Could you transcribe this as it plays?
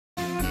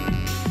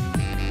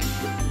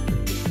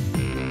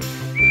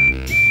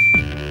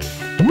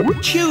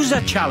Choose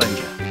a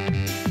challenger.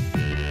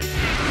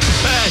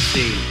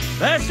 Percy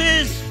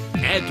versus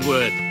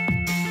Edward.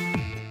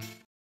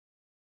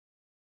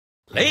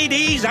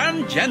 Ladies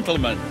and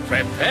gentlemen,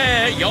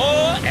 prepare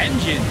your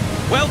engine.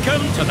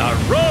 Welcome to the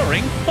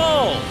Roaring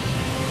Falls.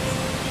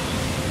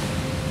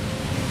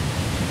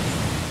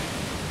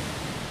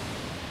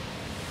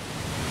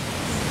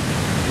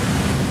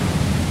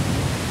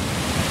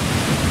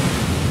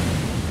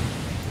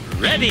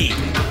 Ready?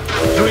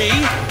 3,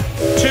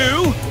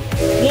 2,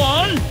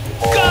 1,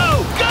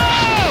 go! Go!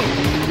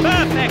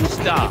 Perfect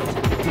start. You've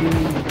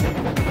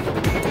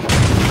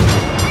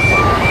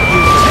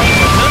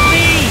taken the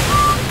lead.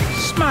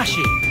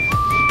 Smashing.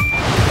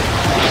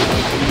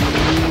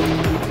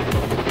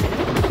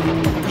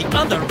 The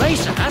other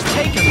racer has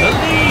taken the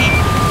lead.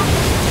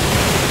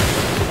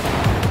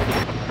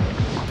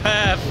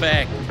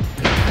 Perfect.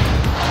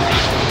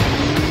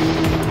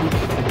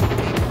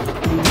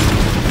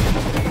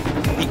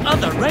 The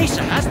other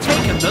racer has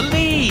taken the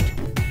lead.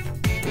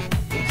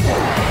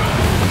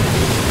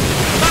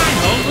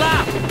 Final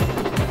lap.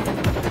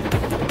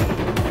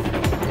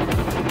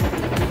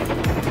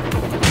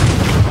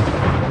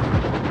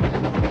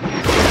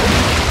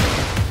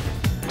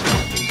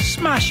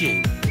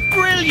 Smashing.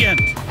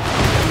 Brilliant.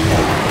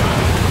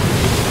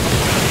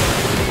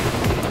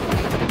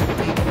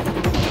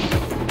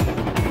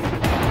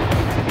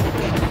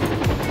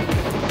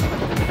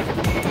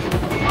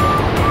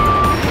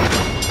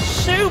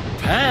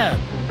 Superb.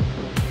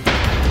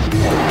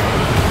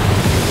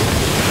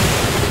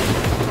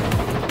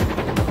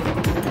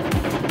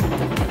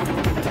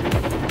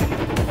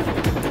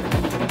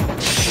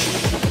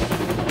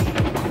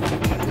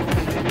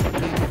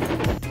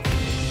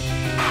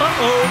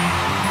 Uh-oh.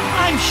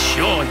 I'm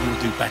sure you'll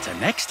do better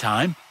next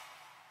time.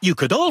 You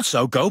could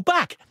also go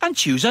back and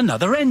choose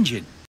another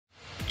engine.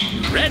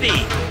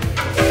 Ready?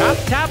 Tap,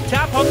 tap,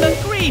 tap on the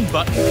green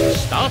button to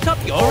start up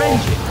your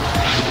engine.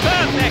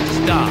 Perfect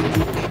start.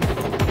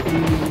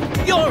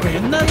 You're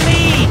in the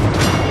lead.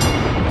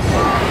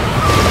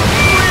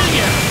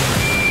 Brilliant.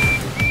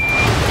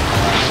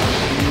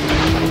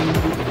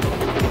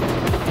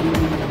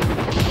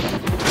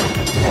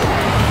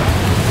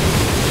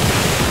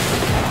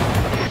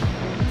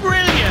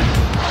 Brilliant.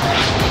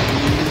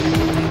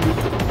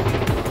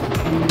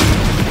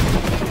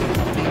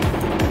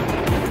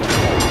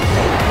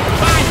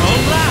 Final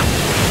lap.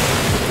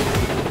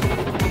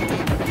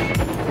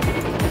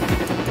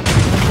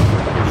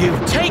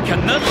 You've taken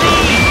the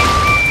lead.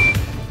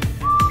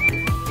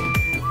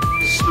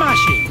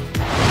 Smashing.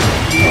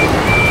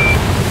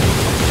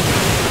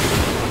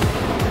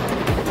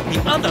 The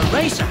other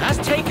racer has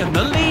taken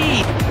the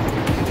lead.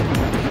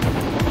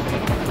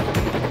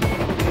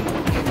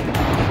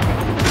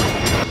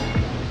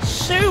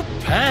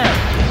 Superb.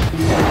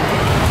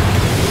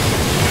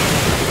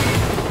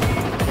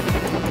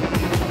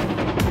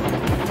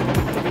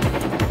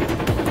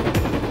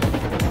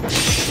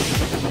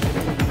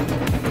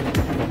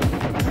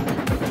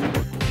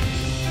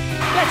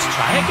 Let's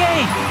try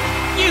again.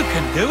 You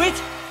can do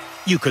it.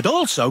 You could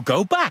also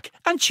go back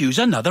and choose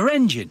another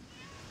engine.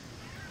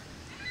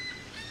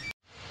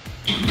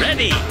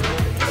 Ready?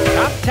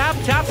 Tap, tap,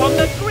 tap on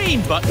the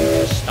green button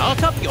to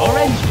start up your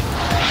engine.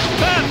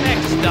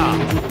 Perfect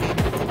start.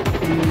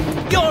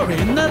 You're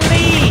in the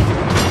lead.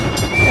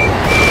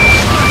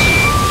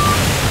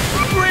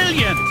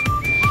 Brilliant.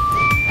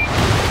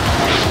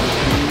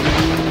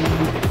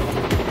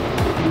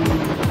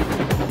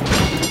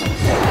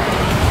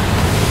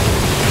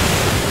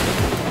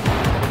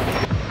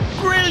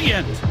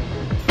 Brilliant.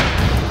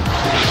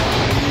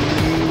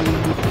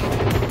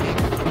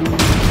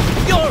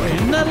 You're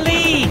in the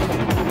lead.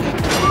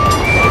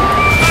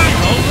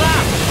 Final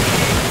lap.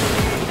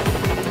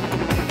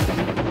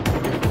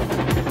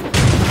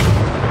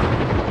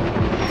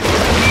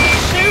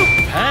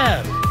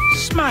 Superb.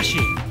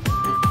 Smashing.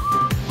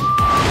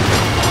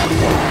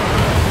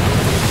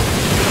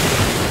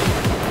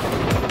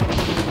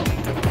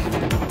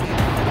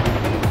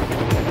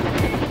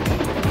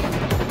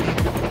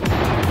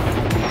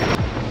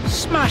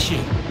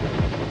 Smashing.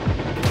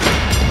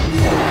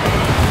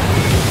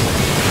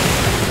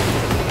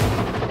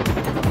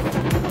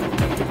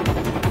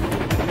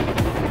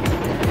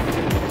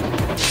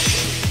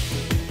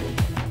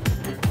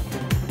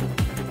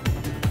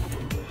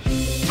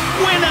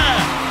 Winner!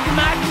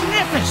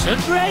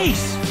 Magnificent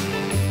race!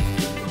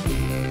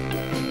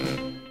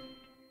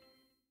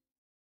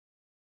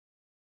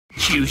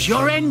 Choose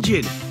your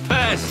engine,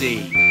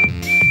 Percy.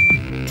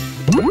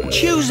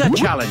 Choose a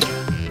challenger.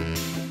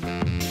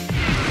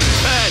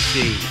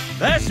 Percy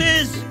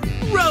versus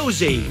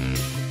Rosie.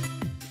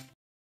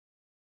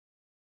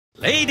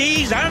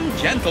 Ladies and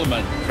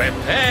gentlemen,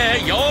 prepare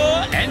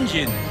your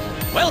engines.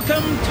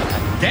 Welcome to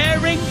the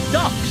Daring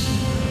Docks.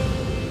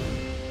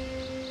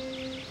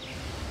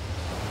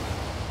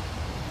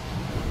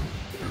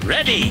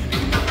 Ready?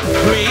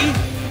 3,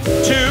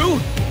 2,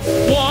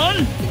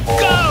 1,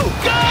 go!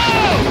 Go!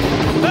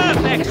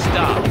 Perfect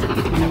start.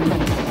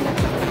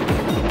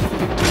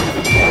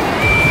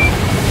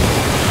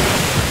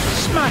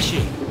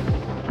 Smashing.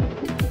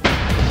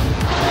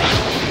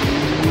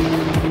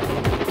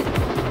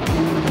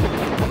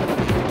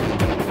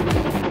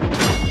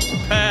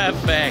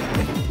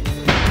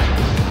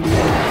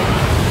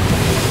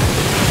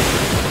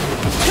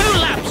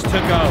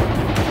 go.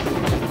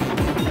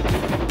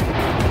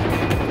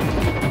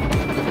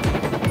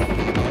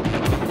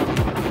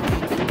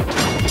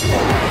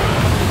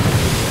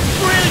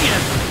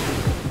 Brilliant!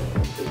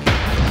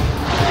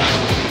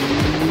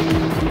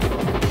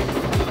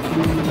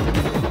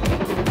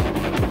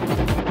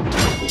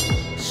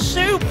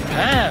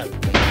 Superb!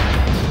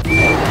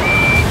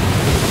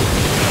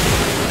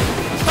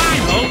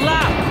 Final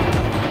lap!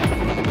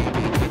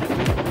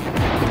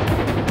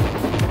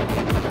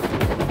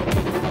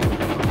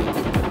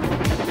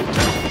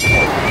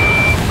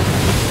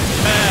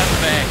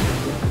 Perfect!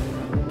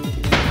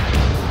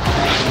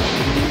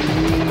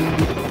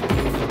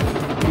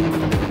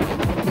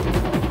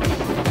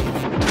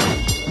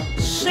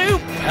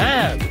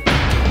 Superb!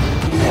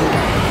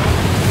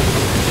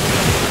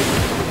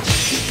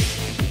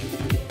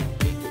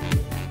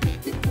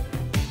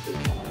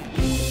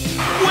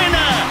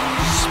 Winner!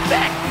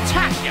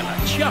 Spectacular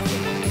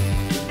chuffing!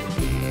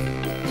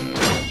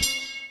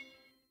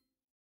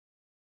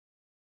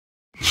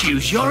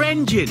 Choose your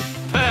engine,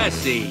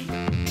 Percy.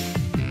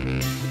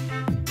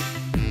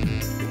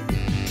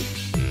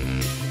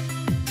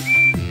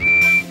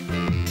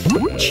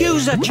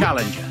 Choose a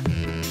challenger.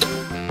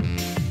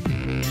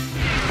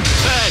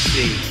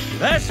 Percy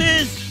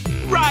versus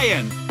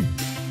Ryan.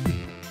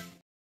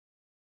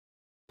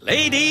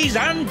 Ladies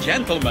and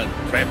gentlemen,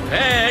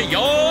 prepare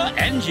your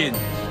engines.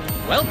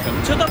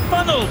 Welcome to the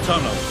funnel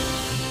tunnel.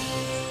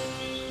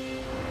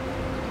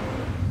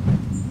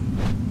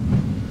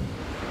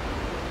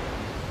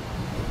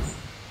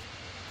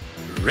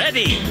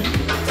 Ready?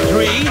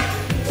 3,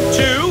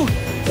 2,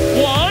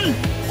 1,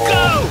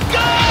 go!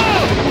 Go!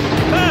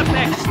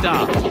 Perfect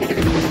start.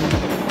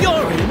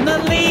 You're in the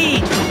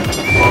lead.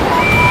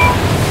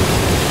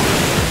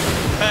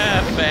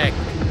 Perfect.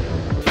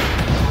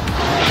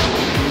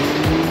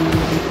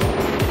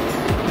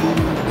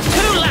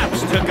 2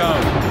 laps to go.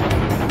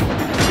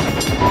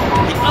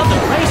 The other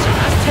racer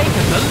has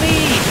taken the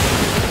lead.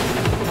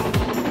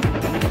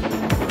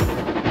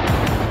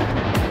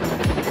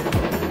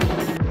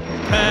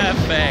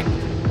 Perfect.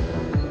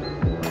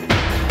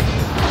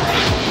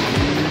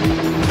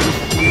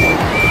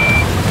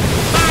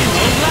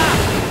 Final lap.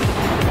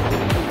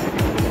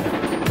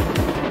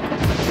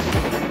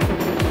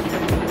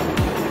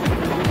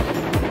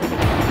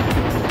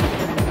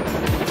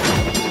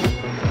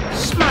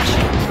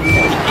 Smashing.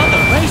 The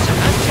other racer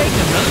has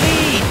taken the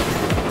lead.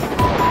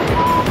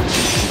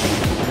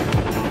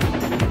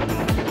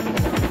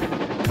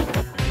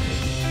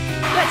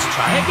 Let's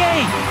try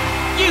again.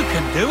 You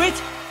can do it.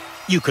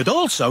 You could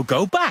also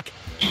go back.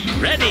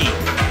 Ready?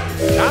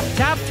 Tap,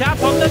 tap,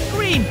 tap on the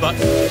green button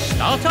to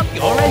start up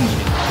your engine.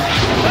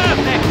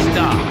 Perfect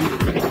start.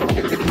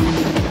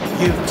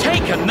 You've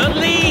taken the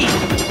lead.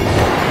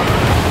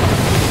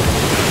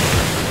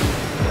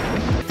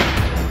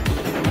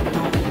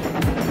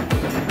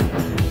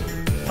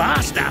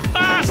 Faster,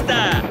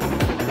 faster.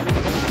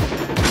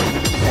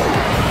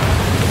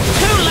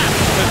 2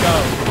 laps to go.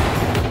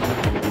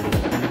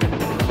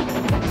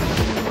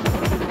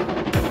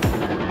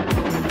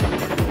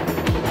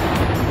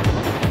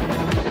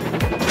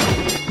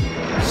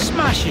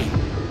 Smashing.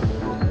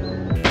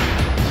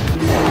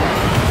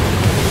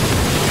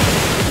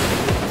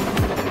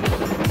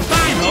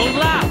 Final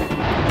lap.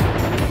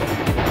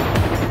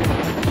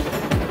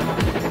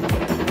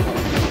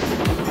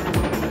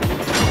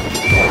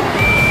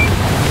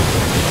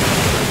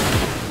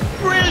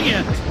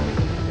 Brilliant.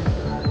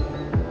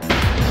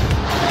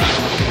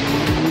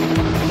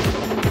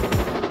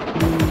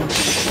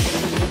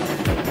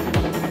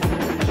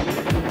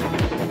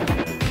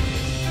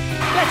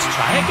 Let's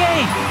try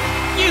again.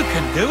 You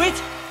can do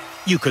it.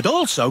 You could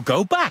also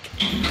go back.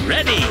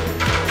 Ready?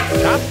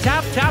 Tap,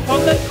 tap, tap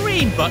on the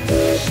green button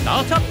to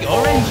start up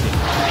your engine.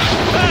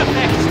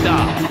 Perfect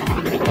start.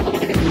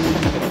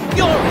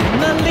 You're in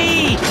the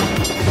lead.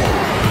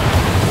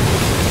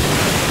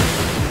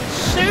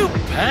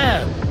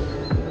 Superb.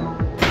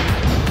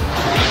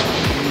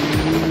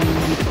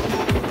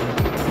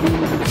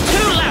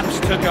 Two laps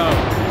to go.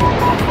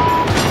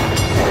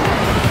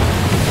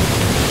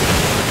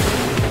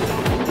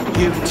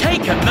 You've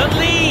taken the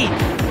lead.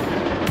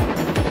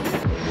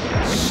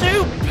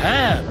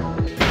 Superb.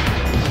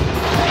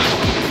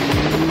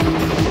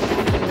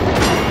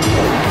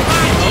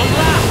 Final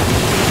lap.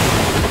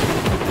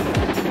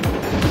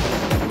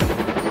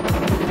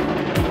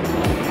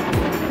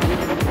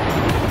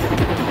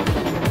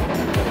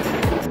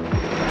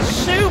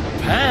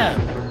 Superb.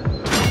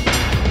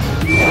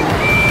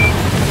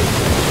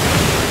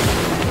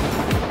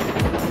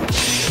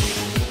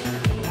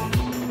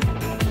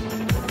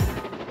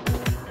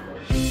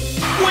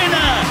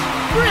 Winner!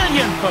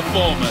 Brilliant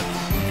performance.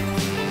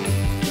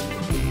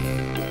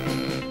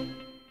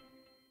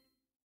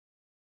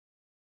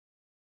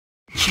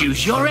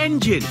 Choose your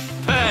engine,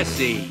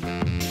 Percy.